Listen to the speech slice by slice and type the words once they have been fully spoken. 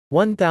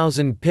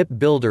1000 Pip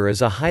Builder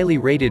is a highly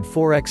rated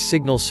Forex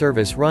signal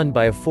service run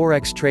by a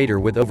Forex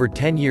trader with over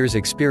 10 years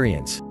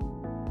experience.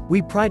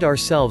 We pride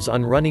ourselves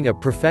on running a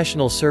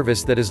professional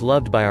service that is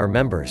loved by our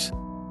members.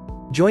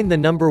 Join the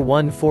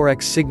 #1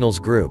 Forex Signals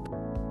group.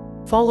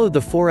 Follow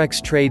the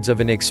Forex trades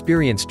of an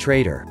experienced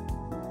trader.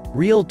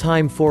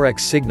 Real-time Forex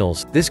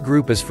signals, this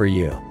group is for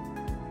you.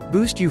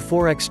 Boost you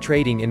Forex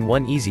trading in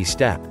one easy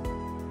step.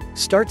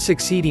 Start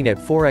succeeding at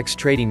Forex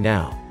trading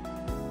now.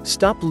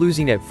 Stop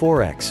losing at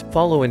Forex,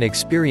 follow an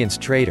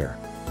experienced trader.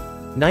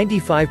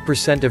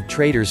 95% of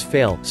traders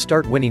fail,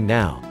 start winning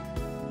now.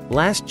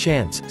 Last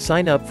chance,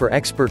 sign up for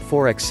expert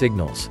Forex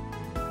signals.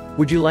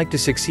 Would you like to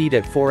succeed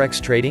at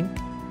Forex trading?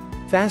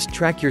 Fast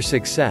track your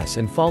success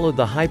and follow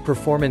the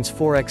high-performance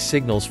Forex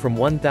signals from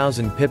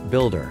 1000 Pip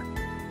Builder.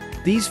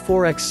 These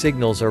Forex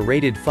signals are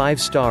rated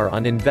 5-star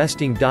on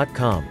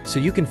investing.com, so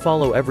you can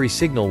follow every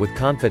signal with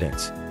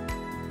confidence.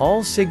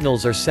 All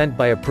signals are sent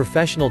by a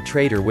professional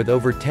trader with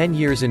over 10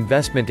 years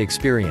investment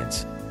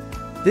experience.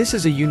 This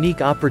is a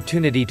unique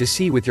opportunity to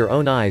see with your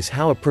own eyes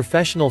how a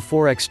professional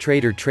Forex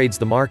trader trades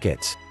the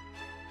markets.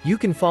 You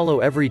can follow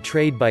every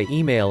trade by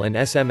email and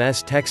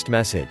SMS text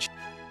message.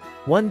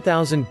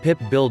 1000 Pip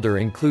Builder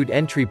include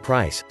entry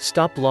price,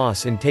 stop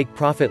loss and take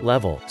profit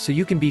level, so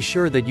you can be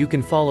sure that you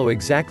can follow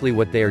exactly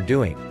what they are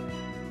doing.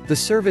 The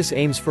service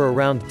aims for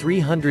around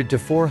 300 to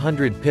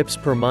 400 pips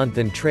per month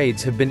and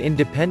trades have been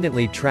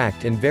independently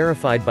tracked and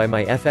verified by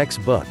my FX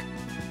book.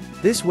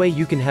 This way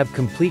you can have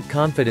complete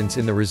confidence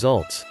in the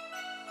results.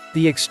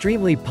 The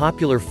extremely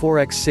popular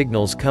Forex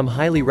signals come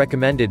highly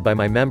recommended by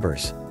my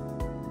members.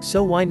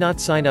 So why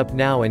not sign up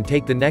now and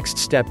take the next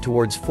step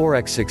towards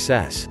Forex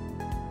success?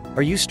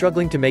 Are you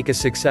struggling to make a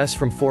success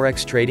from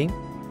Forex trading?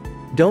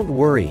 Don't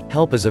worry,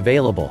 help is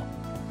available.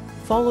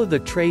 Follow the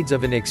trades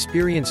of an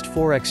experienced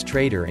Forex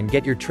trader and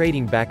get your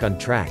trading back on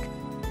track.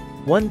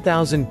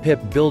 1000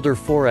 Pip Builder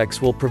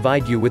Forex will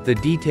provide you with the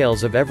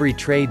details of every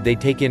trade they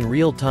take in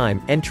real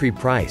time, entry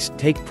price,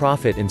 take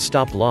profit and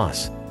stop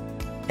loss.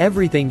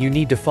 Everything you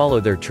need to follow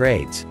their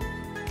trades.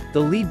 The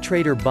lead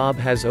trader Bob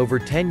has over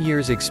 10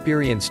 years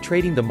experience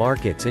trading the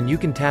markets and you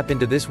can tap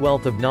into this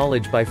wealth of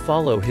knowledge by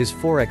follow his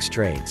Forex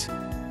trades.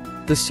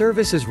 The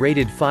service is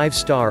rated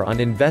 5-star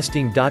on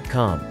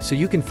investing.com, so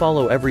you can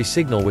follow every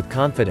signal with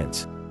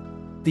confidence.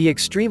 The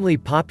extremely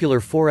popular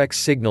Forex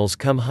signals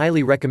come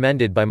highly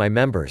recommended by my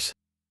members.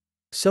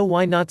 So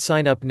why not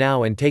sign up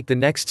now and take the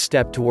next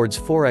step towards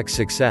Forex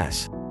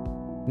success?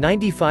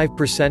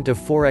 95% of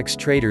Forex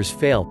traders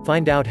fail,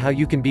 find out how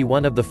you can be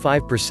one of the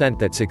 5%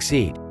 that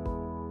succeed.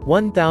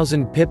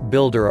 1000 Pip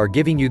Builder are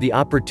giving you the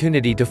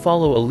opportunity to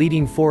follow a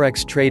leading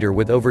Forex trader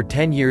with over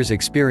 10 years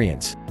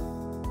experience.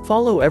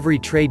 Follow every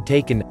trade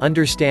taken,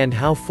 understand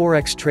how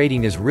Forex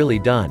trading is really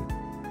done.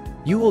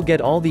 You will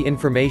get all the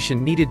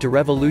information needed to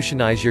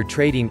revolutionize your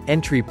trading,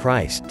 entry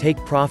price, take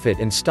profit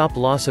and stop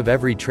loss of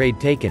every trade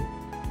taken.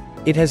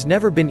 It has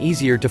never been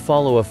easier to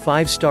follow a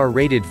 5-star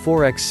rated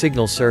Forex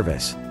signal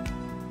service.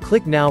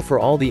 Click now for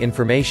all the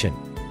information.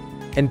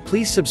 And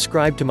please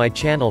subscribe to my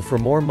channel for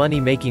more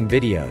money-making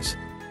videos.